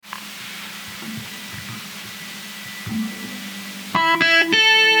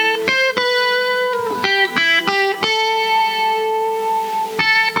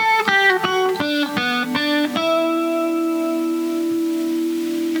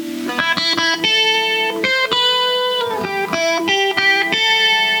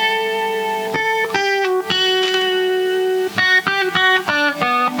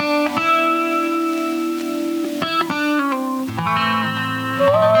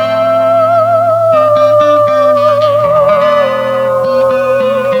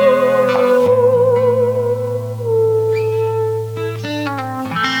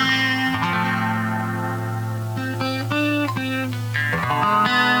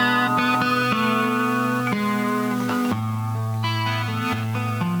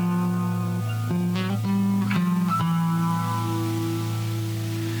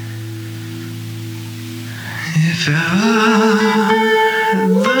If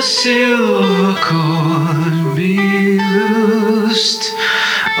ever the silver cord be loosed,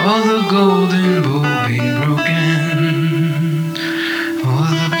 or the golden bowl be broken, or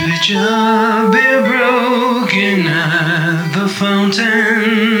the pitcher be broken at the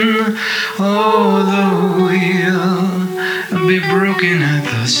fountain, or the wheel be broken at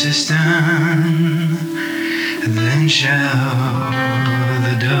the cistern, then shall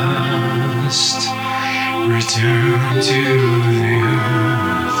the dust return to the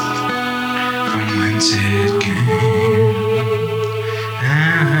earth from whence it came,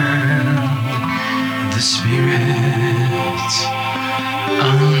 and the spirit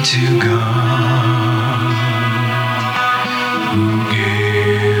unto God who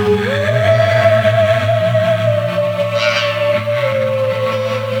gave it.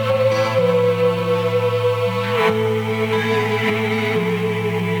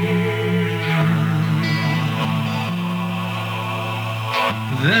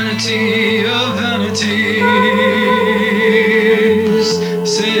 Vanity of vanities,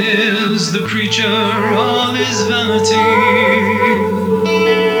 says the preacher, all is vanity.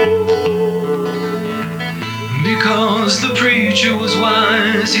 Because the preacher was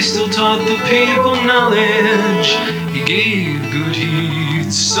wise, he still taught the people knowledge. He gave good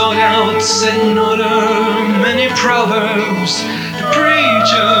heed, sought out, set in order many proverbs. The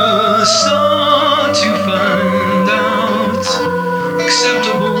preacher sought to find out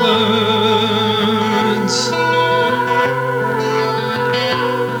acceptable words,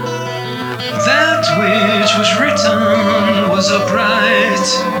 that which was written was upright,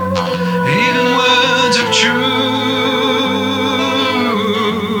 even words of truth.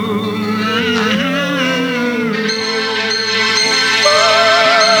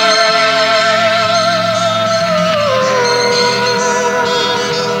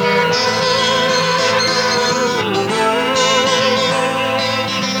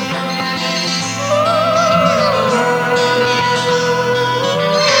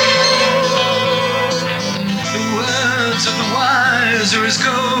 Are as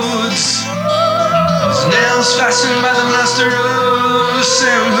goats, as nails fastened by the master of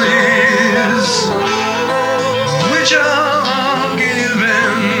assemblies, which are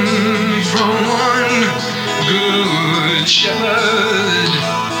given from one good shepherd.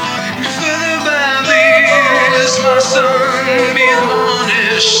 Further by these, my son, be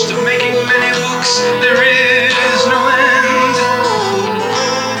admonished, of making many books there is no end,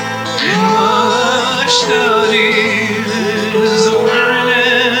 in much study is the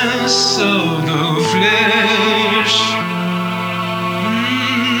weariness of the flesh.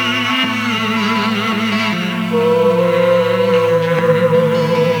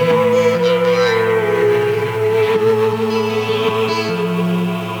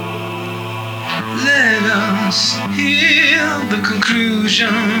 Let us hear the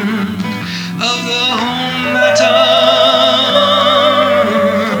conclusion of the whole matter.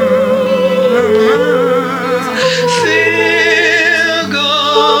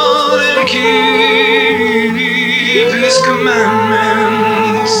 Keep His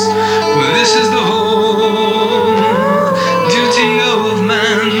commandments, for this is the whole duty of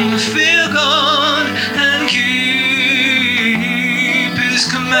man. Fear God and keep His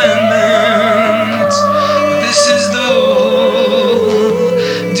commandments, for this is the whole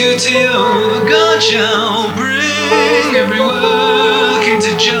duty of God. Shall bring every work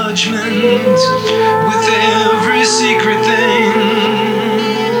into judgment with every secret thing,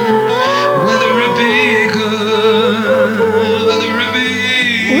 whether it be good, whether it be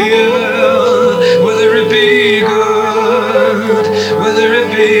good, whether it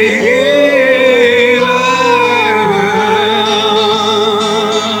be evil.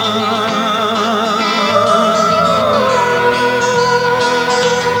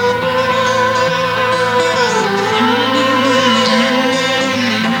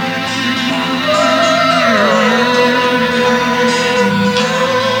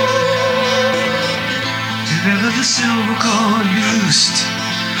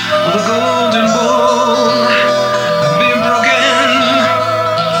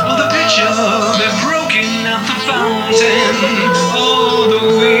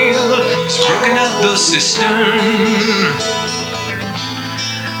 cistern,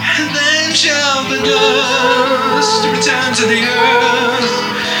 and then shall the dust return to the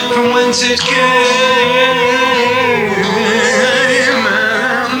earth from whence it came.